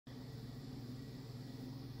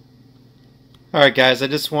Alright guys, I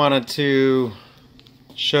just wanted to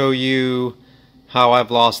show you how I've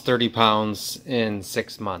lost 30 pounds in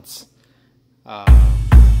 6 months.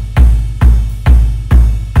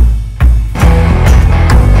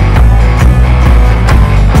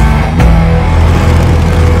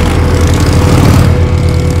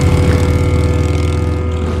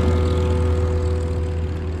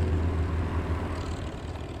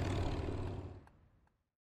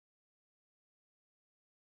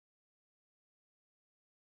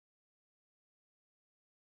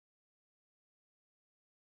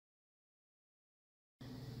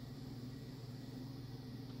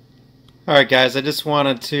 Alright guys, I just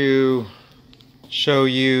wanted to show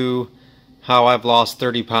you how I've lost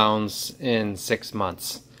 30 pounds in 6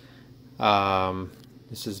 months.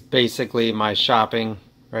 This is basically my shopping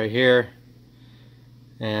right here,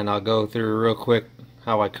 and I'll go through real quick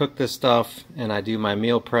how I cook this stuff, and I do my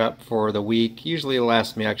meal prep for the week. Usually it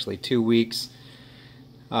lasts me actually 2 weeks.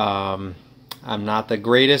 I'm not the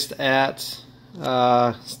greatest at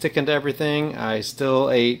sticking to everything. I still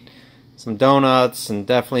ate some donuts and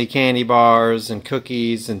definitely candy bars and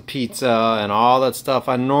cookies and pizza and all that stuff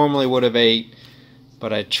I normally would have ate,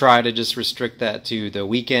 but I try to just restrict that to the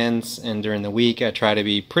weekends, and during the week I try to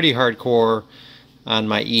be pretty hardcore on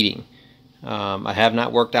my eating. I have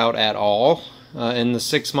not worked out at all in the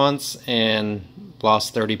 6 months and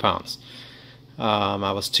lost 30 pounds.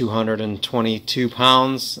 I was 222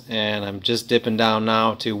 pounds and I'm just dipping down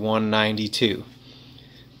now to 192.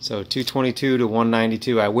 So 222 to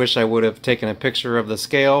 192. I wish I would have taken a picture of the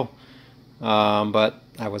scale, but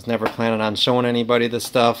I was never planning on showing anybody this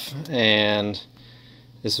stuff, and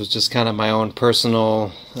this was just kind of my own personal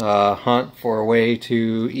hunt for a way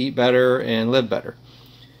to eat better and live better.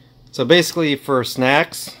 So basically for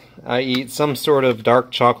snacks, I eat some sort of dark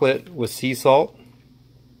chocolate with sea salt.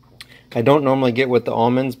 I don't normally get with the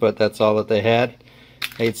almonds, but that's all that they had.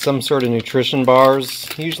 I eat some sort of nutrition bars,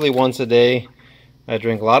 usually once a day. I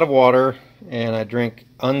drink a lot of water, and I drink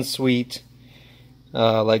unsweet,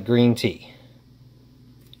 like green tea.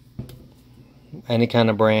 Any kind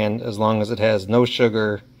of brand, as long as it has no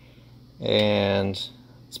sugar, and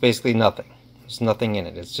it's basically nothing. There's nothing in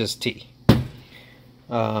it. It's just tea.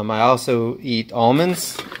 I also eat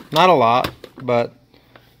almonds. Not a lot, but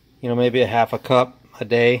maybe a half a cup a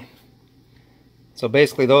day. So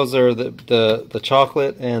basically those are the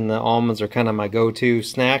chocolate, and the almonds are kind of my go-to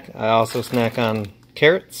snack. I also snack on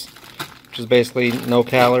carrots, which is basically no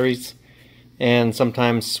calories, and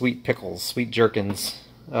sometimes sweet pickles, sweet gherkins.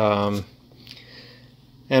 And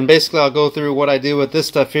basically I'll go through what I do with this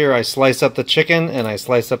stuff here. I slice up the chicken and I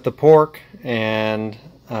slice up the pork, and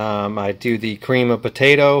I do the cream of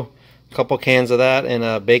potato, a couple cans of that in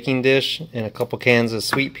a baking dish, and a couple cans of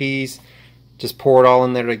sweet peas. Just pour it all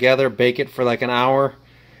in there together, bake it for like an hour.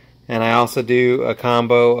 And I also do a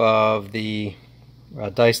combo of the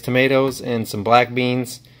diced tomatoes and some black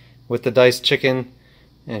beans with the diced chicken,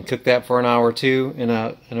 and cook that for an hour too in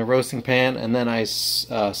a roasting pan. And then I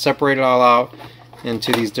separate it all out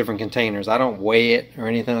into these different containers. I don't weigh it or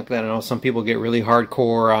anything like that. I know some people get really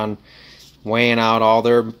hardcore on weighing out all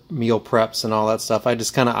their meal preps and all that stuff. I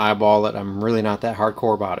just kind of eyeball it. I'm really not that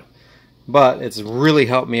hardcore about it. But it's really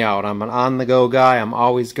helped me out. I'm an on-the-go guy. I'm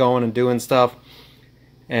always going and doing stuff,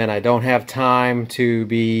 and I don't have time to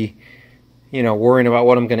be, worrying about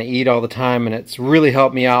what I'm going to eat all the time. And it's really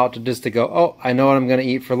helped me out to go, oh, I know what I'm going to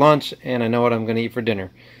eat for lunch, and I know what I'm going to eat for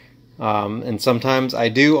dinner. And sometimes I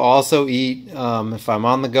do also eat, if I'm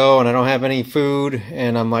on the go and I don't have any food,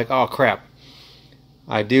 and I'm like, oh crap.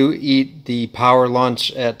 I do eat the power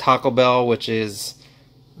lunch at Taco Bell, which is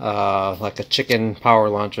like a chicken power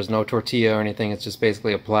lunch. There's no tortilla or anything. It's just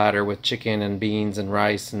basically a platter with chicken and beans and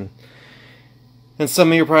rice. And some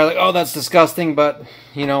of you are probably like, oh, that's disgusting. But,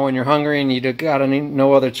 when you're hungry and you got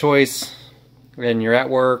no other choice, and you're at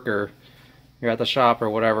work or you're at the shop or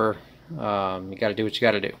whatever, you got to do what you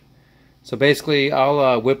got to do. So basically,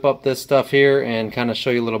 I'll whip up this stuff here and kind of show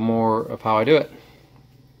you a little more of how I do it.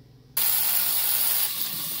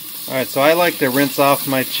 Alright, so I like to rinse off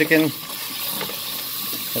my chicken.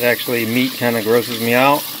 It actually, meat kind of grosses me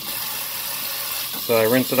out. So I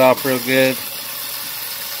rinse it off real good.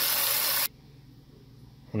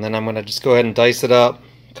 And then I'm going to just go ahead and dice it up,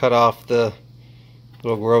 cut off the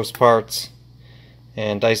little gross parts,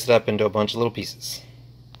 and dice it up into a bunch of little pieces.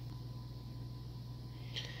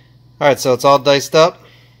 Alright, so it's all diced up,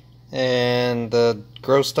 and the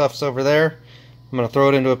gross stuff's over there. I'm going to throw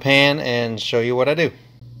it into a pan and show you what I do.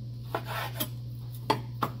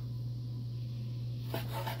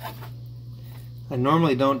 I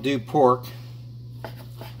normally don't do pork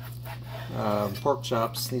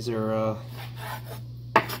chops. These are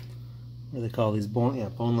what do they call these?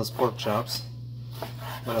 Boneless pork chops.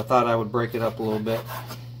 But I thought I would break it up a little bit.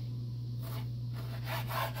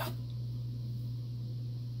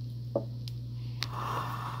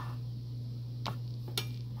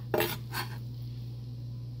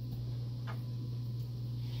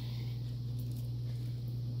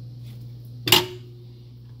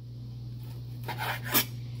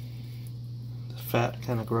 Fat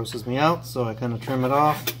kind of grosses me out, so I kind of trim it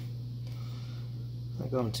off.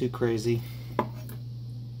 Not going too crazy.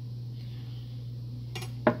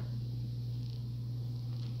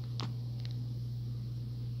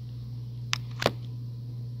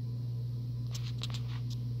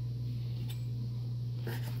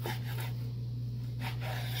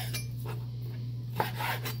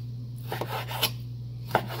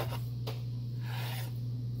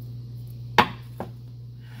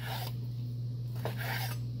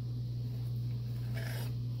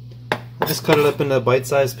 Just cut it up into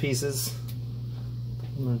bite-sized pieces.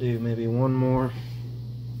 I'm going to do maybe one more.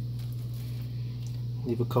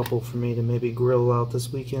 Leave a couple for me to maybe grill out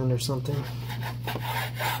this weekend or something.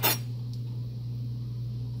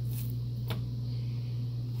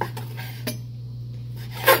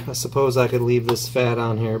 I suppose I could leave this fat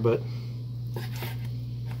on here, but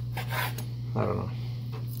I don't know.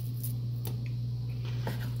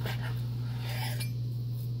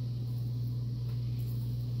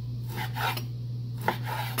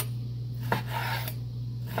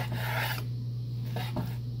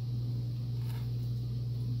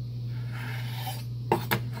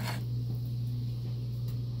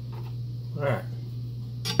 Alright.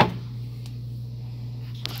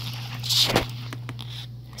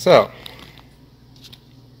 So,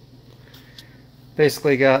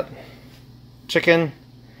 basically got chicken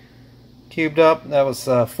cubed up. That was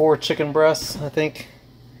 4 chicken breasts, I think.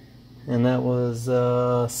 And that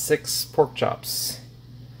was 6 pork chops.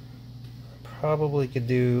 Probably could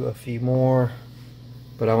do a few more,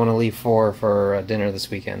 but I want to leave 4 for dinner this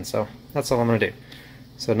weekend. So that's all I'm going to do.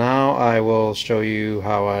 So now I will show you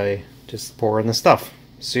how I just pour in the stuff.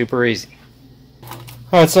 Super easy.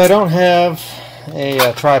 Alright, so I don't have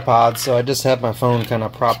a tripod, so I just have my phone kind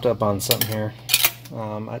of propped up on something here.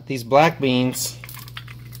 These black beans,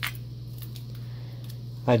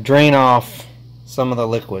 I drain off some of the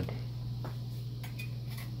liquid.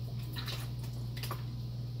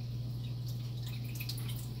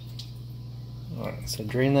 Alright, so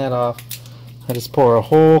drain that off. I just pour a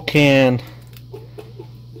whole can,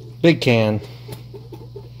 big can,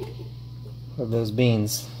 of those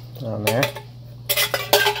beans on there.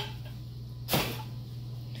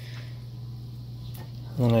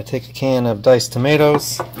 And then I take a can of diced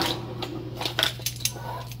tomatoes.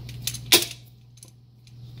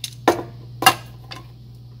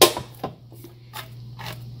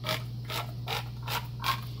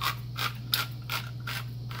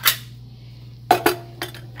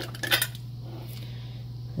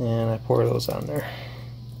 And I pour those on there.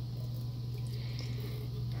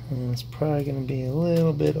 And it's probably going to be a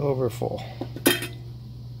little bit over full.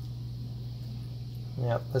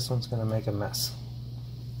 Yep, this one's going to make a mess.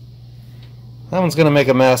 That one's going to make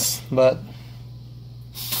a mess, but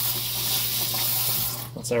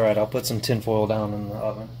that's alright. I'll put some tin foil down in the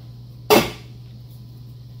oven.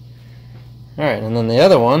 Alright, and then the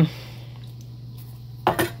other one,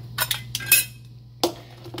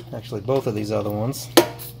 actually both of these other ones,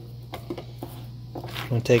 I'm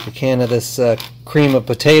going to take a can of this cream of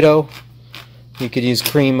potato. You could use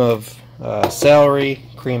cream of celery,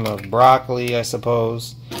 cream of broccoli, I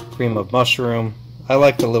suppose, cream of mushroom. I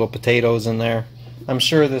like the little potatoes in there. I'm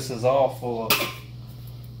sure this is all full of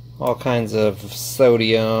all kinds of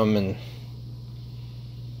sodium, and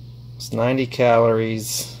it's 90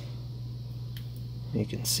 calories. You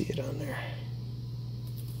can see it on there.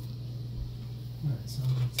 Alright, so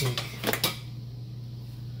I'm going to take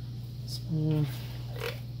a spoon.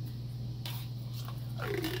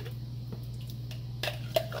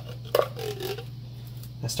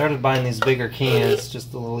 I started buying these bigger cans,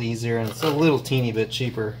 just a little easier, and it's a little teeny bit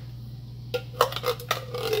cheaper.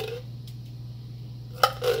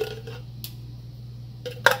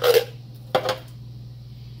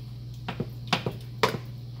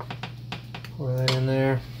 Pour that in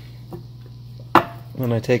there.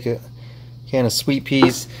 Then I take a can of sweet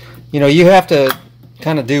peas. You know, you have to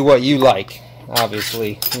kind of do what you like,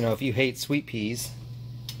 obviously. You know, if you hate sweet peas,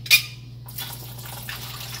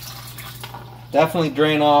 definitely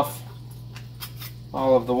drain off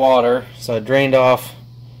all of the water. So I drained off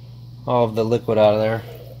all of the liquid out of there.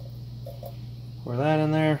 Pour that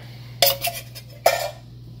in there.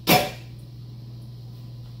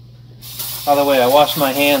 By the way, I washed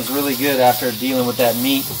my hands really good after dealing with that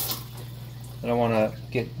meat. I don't want to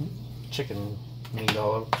get chicken meat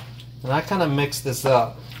all over. And I kind of mix this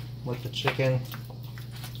up with the chicken.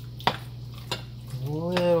 A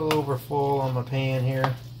little over full on my pan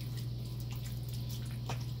here.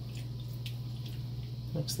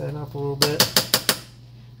 Mix that up a little bit.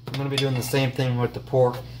 I'm going to be doing the same thing with the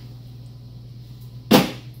pork.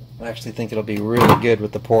 I actually think it'll be really good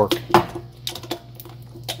with the pork.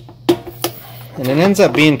 And it ends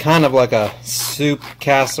up being kind of like a soup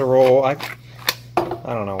casserole. I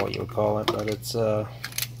don't know what you would call it, but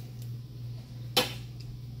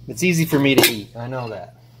it's easy for me to eat. I know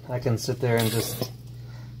that. I can sit there and just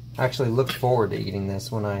actually look forward to eating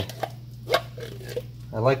this when I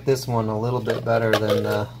like this one a little bit better than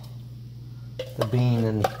the bean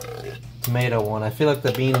and tomato one. I feel like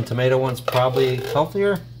the bean and tomato one's probably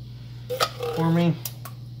healthier for me.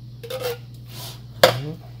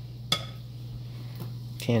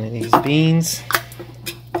 Can of these beans.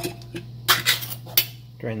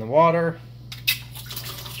 Drain the water.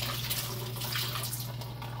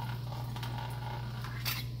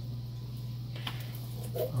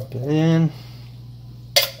 Pop it in.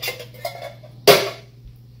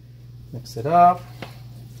 Mix it up.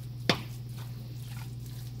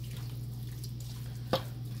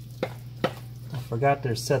 I forgot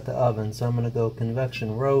to set the oven, so I'm going to go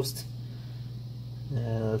convection roast.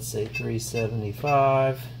 Let's say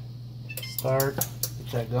 375. Start.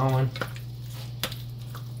 Get that going.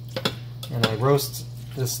 And I roast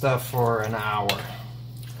this stuff for an hour.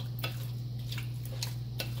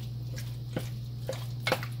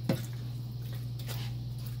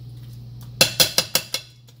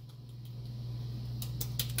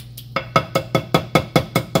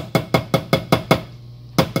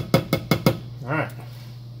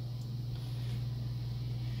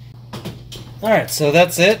 Alright, so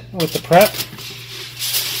that's it with the prep.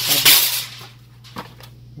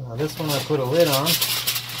 Now this one I put a lid on.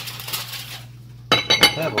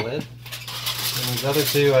 Have a lid. And these other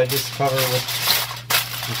two I just cover with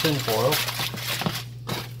some tin foil.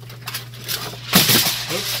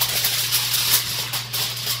 Oops.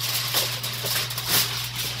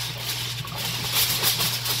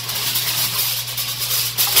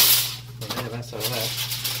 I made a mess out of that.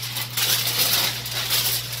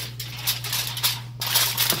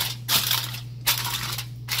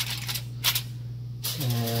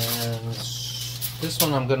 This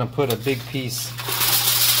one I'm going to put a big piece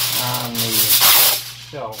on the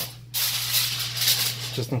shelf,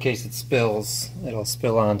 just in case it spills. It'll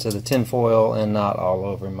spill onto the tin foil and not all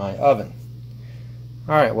over my oven.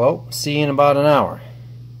 Alright, well, see you in about an hour.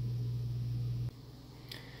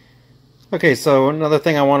 Okay, so another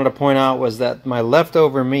thing I wanted to point out was that my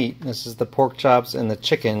leftover meat, this is the pork chops and the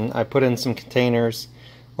chicken, I put in some containers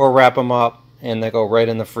or wrap them up, and they go right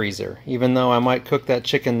in the freezer. Even though I might cook that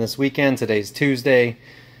chicken this weekend, today's Tuesday,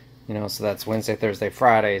 you know, so that's Wednesday, Thursday,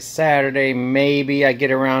 Friday, Saturday, maybe I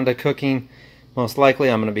get around to cooking. Most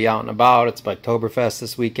likely I'm going to be out and about. It's Oktoberfest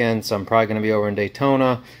this weekend, so I'm probably going to be over in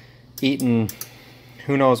Daytona eating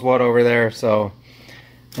who knows what over there. So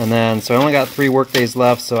I only got 3 work days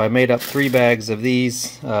left, so I made up 3 bags of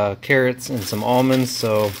these carrots and some almonds,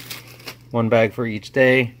 so 1 bag for each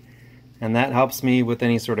day. And that helps me with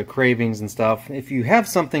any sort of cravings and stuff. If you have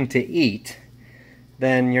something to eat,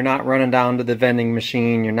 then you're not running down to the vending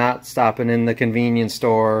machine, you're not stopping in the convenience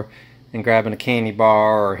store and grabbing a candy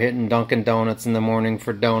bar or hitting Dunkin' Donuts in the morning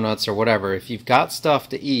for donuts or whatever. If you've got stuff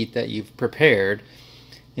to eat that you've prepared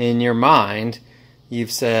in your mind,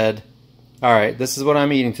 you've said, alright, this is what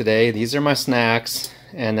I'm eating today, these are my snacks,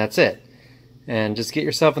 and that's it. And just get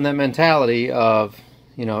yourself in that mentality of,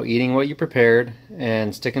 you know, eating what you prepared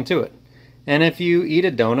and sticking to it. And if you eat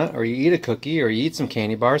a donut, or you eat a cookie, or you eat some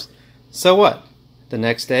candy bars, so what? The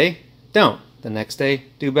next day, don't. The next day,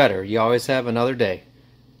 do better. You always have another day.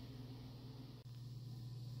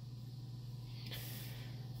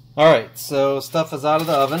 Alright, so stuff is out of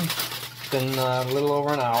the oven. It's been a little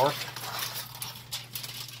over an hour.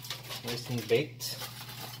 Nice and baked.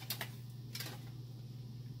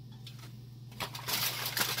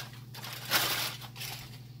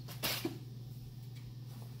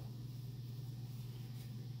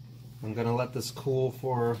 I'm going to let this cool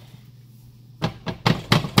for,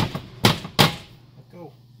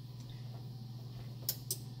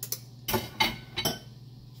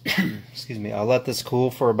 excuse me, I'll let this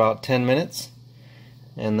cool for about 10 minutes,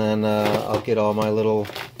 and then I'll get all my little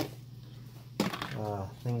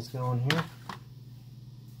things going here,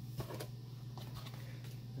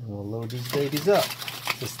 and we'll load these babies up.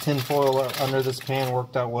 This tin foil under this pan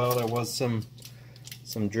worked out well. There was some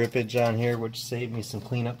drippage on here, which saved me some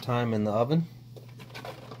cleanup time in the oven.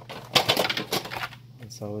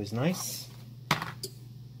 It's always nice.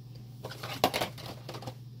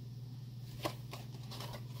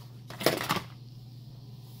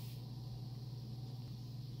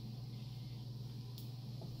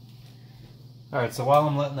 Alright, so while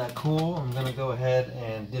I'm letting that cool, I'm going to go ahead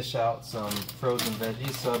and dish out some frozen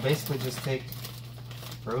veggies. So I basically just take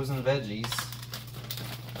frozen veggies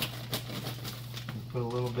and put a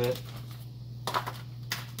little bit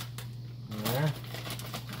in there.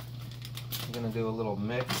 I'm going to do a little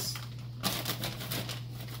mix.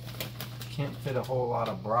 Can't fit a whole lot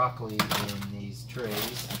of broccoli in these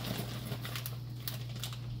trays.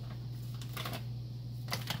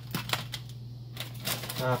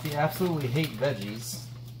 Now, if you absolutely hate veggies,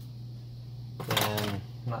 then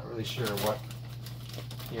I'm not really sure what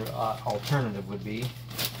your alternative would be.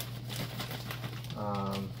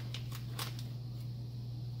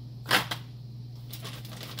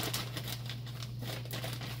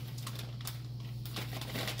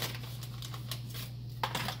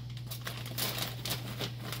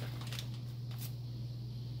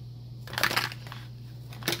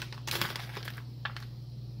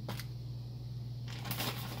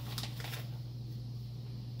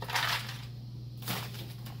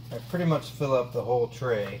 I pretty much fill up the whole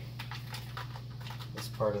tray, this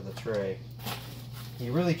part of the tray.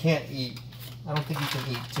 You really can't eat, I don't think you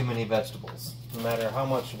can eat too many vegetables, no matter how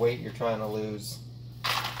much weight you're trying to lose.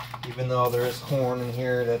 Even though there is corn in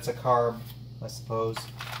here, that's a carb, I suppose.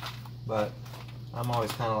 But I'm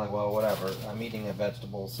always kind of like, well, whatever, I'm eating a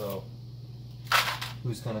vegetable, so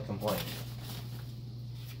who's going to complain?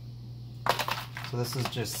 So this is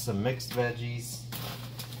just some mixed veggies.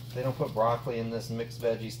 They don't put broccoli in this mixed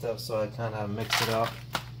veggie stuff, so I kind of mix it up.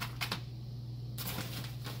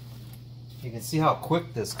 You can see how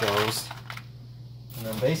quick this goes. And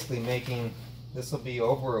I'm basically making, this will be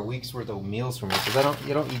over a week's worth of meals for me, because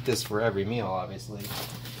you don't eat this for every meal, obviously.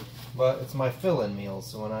 But it's my fill-in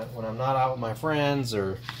meals. So when I'm not out with my friends,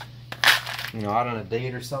 or out on a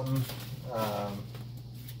date or something,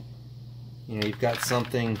 you've got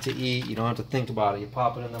something to eat. You don't have to think about it. You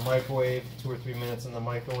pop it in the microwave, 2 or 3 minutes in the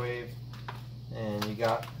microwave, and you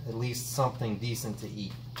got at least something decent to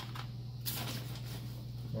eat.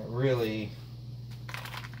 It really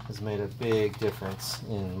has made a big difference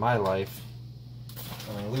in my life.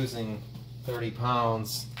 I mean, losing 30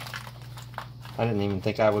 pounds, I didn't even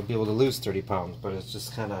think I would be able to lose 30 pounds, but it's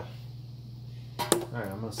just kind of...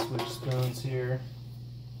 Alright, I'm going to switch spoons here.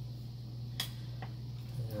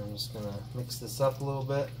 I'm just going to mix this up a little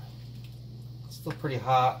bit. It's still pretty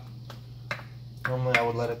hot. Normally I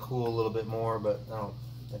would let it cool a little bit more, but I don't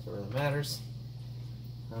think it really matters.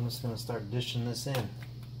 I'm just going to start dishing this in.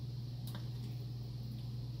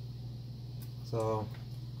 So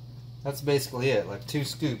that's basically it, like 2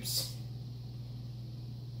 scoops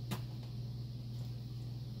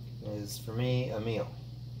is for me a meal.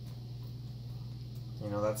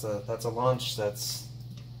 That's a lunch, that's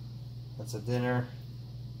a dinner.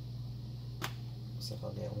 See if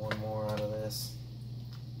I'll get one more out of this.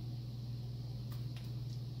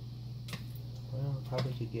 Well,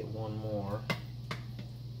 probably could get one more. I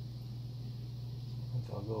think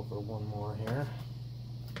I'll go for one more here.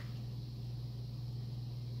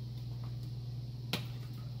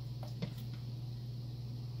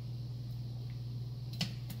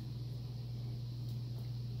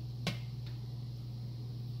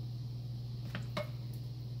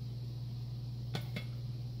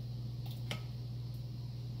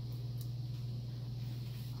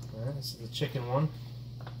 This is the chicken one.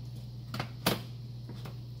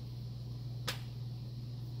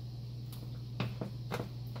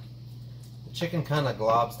 The chicken kind of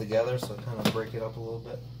globs together, so I kind of break it up a little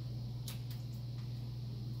bit.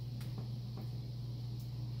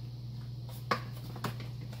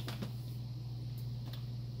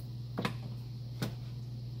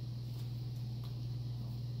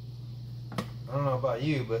 I don't know about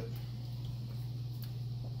you, but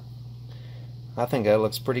I think that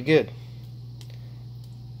looks pretty good.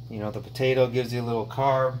 The potato gives you a little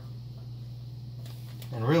carb.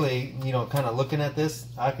 And really, kind of looking at this,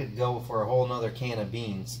 I could go for a whole nother can of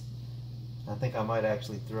beans. I think I might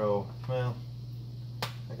actually throw, well,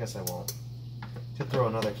 I guess I won't. Could throw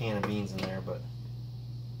another can of beans in there, but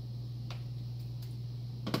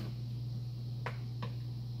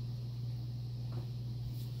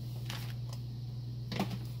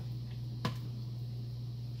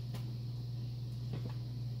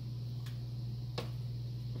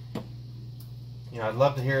I'd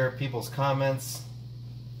love to hear people's comments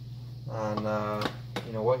on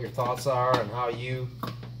what your thoughts are and how you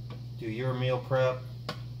do your meal prep.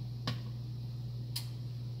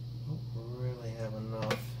 Don't really have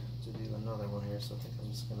enough to do another one here, so I think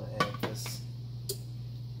I'm just going to add this,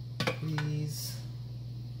 please.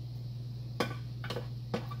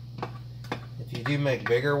 If you do make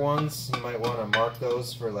bigger ones, you might want to mark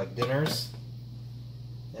those for like dinners.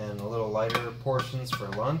 And and a little lighter portions for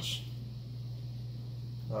lunch.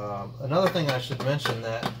 Another thing I should mention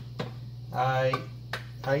that I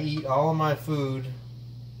eat all of my food.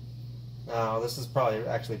 Now this is probably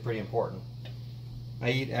actually pretty important.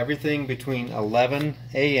 I eat everything between 11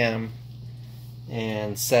 a.m.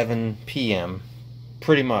 and 7 p.m.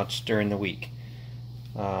 pretty much during the week,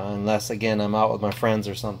 unless again I'm out with my friends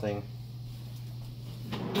or something.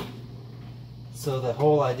 So the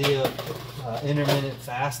whole idea of intermittent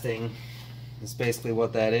fasting is basically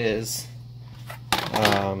what that is.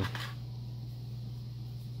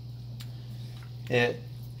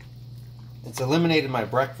 It's eliminated my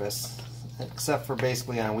breakfast, except for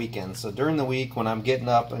basically on weekends. So during the week when I'm getting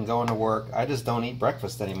up and going to work, I just don't eat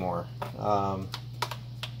breakfast anymore.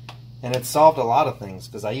 And it solved a lot of things,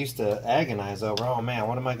 because I used to agonize over, oh man,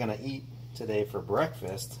 what am I going to eat today for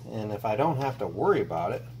breakfast? And if I don't have to worry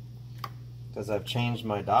about it, because I've changed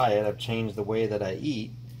my diet, I've changed the way that I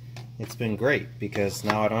eat, it's been great, because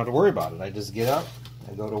now I don't have to worry about it. I just get up,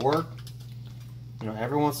 I go to work. You know,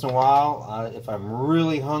 every once in a while, if I'm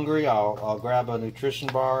really hungry, I'll grab a nutrition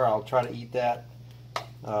bar. I'll try to eat that,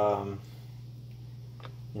 you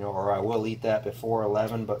know, or I will eat that before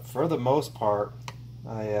 11. But for the most part,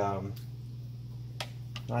 I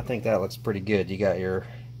think that looks pretty good. You got your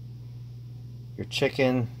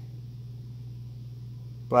chicken,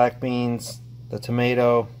 black beans, the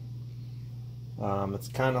tomato. It's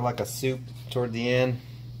kind of like a soup toward the end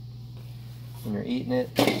when you're eating it.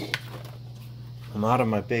 I'm out of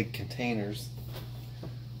my big containers.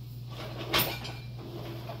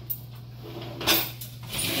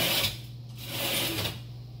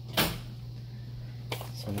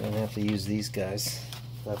 So I'm going to have to use these guys.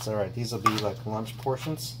 That's alright. These will be like lunch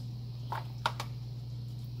portions.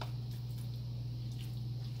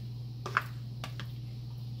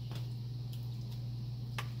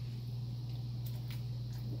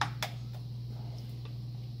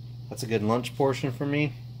 That's a good lunch portion for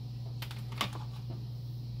me.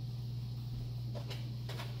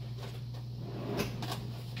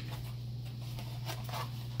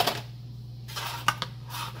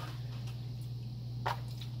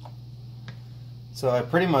 So I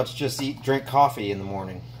pretty much just drink coffee in the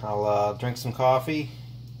morning. I'll drink some coffee.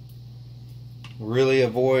 Really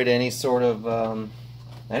avoid any sort of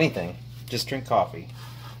anything. Just drink coffee.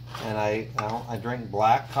 And I drink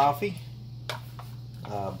black coffee.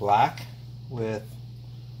 Black with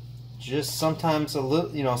just sometimes a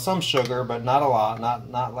little, you know, some sugar, but not a lot.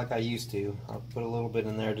 Not like I used to. I'll put a little bit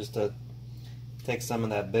in there just to take some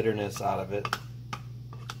of that bitterness out of it.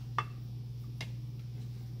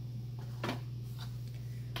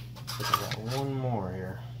 I got one more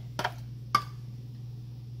here.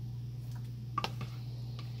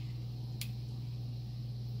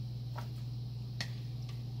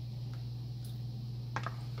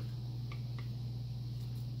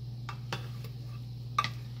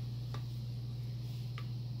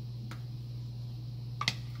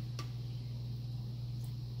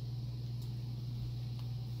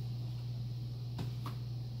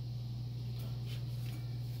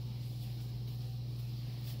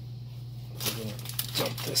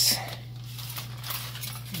 Dump this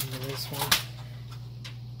into this one.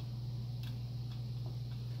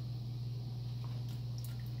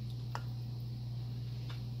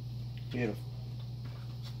 Beautiful.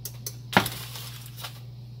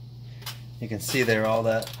 You can see there all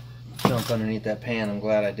that junk underneath that pan. I'm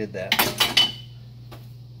glad I did that.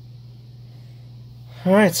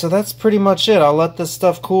 Alright, so that's pretty much it. I'll let this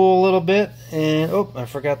stuff cool a little bit, and oh, I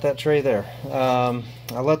forgot that tray there.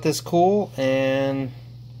 I'll let this cool, and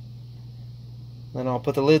then I'll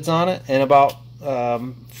put the lids on it, and about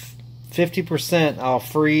 50% I'll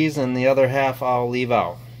freeze, and the other half I'll leave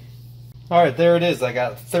out. Alright, there it is. I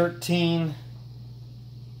got 13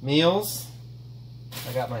 meals.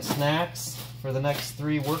 I got my snacks for the next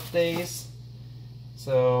 3 work days.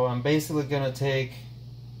 So I'm basically going to take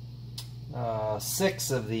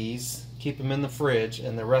 6 of these, keep them in the fridge,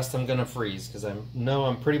 and the rest I'm going to freeze, because I know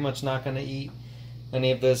I'm pretty much not going to eat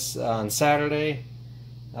any of this on Saturday.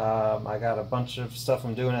 I got a bunch of stuff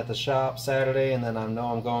I'm doing at the shop Saturday, and then I know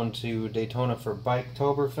I'm going to Daytona for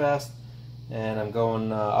Biketoberfest, and I'm going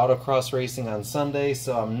autocross racing on Sunday,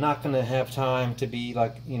 so I'm not going to have time to be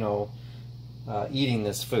like, you know, eating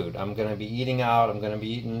this food. I'm going to be eating out, I'm going to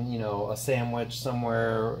be eating, you know, a sandwich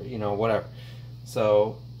somewhere, you know, whatever.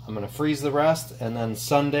 So I'm going to freeze the rest, and then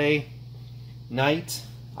Sunday night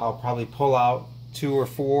I'll probably pull out 2 or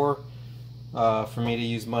 4 for me to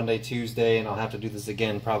use Monday, Tuesday, and I'll have to do this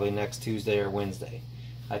again probably next Tuesday or Wednesday.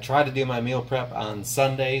 I try to do my meal prep on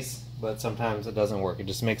Sundays, but sometimes it doesn't work. It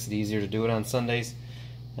just makes it easier to do it on Sundays.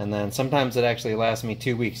 And then sometimes it actually lasts me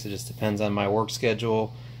 2 weeks. It just depends on my work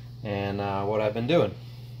schedule and what I've been doing.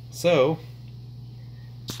 So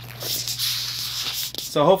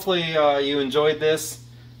hopefully you enjoyed this.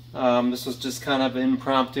 This was just kind of an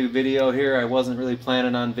impromptu video here. I wasn't really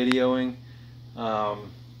planning on videoing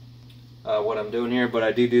what I'm doing here, but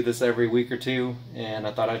I do this every week or two, and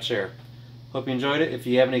I thought I'd share. Hope you enjoyed it. If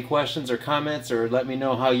you have any questions or comments, or let me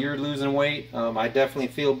know how you're losing weight. I definitely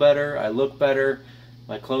feel better. I look better.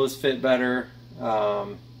 My clothes fit better.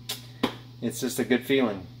 It's just a good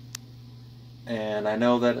feeling. And I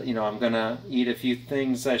know that, you know, I'm going to eat a few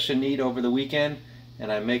things I shouldn't eat over the weekend,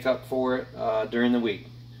 and I make up for it during the week.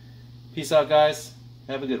 Peace out, guys.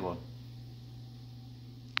 Have a good one.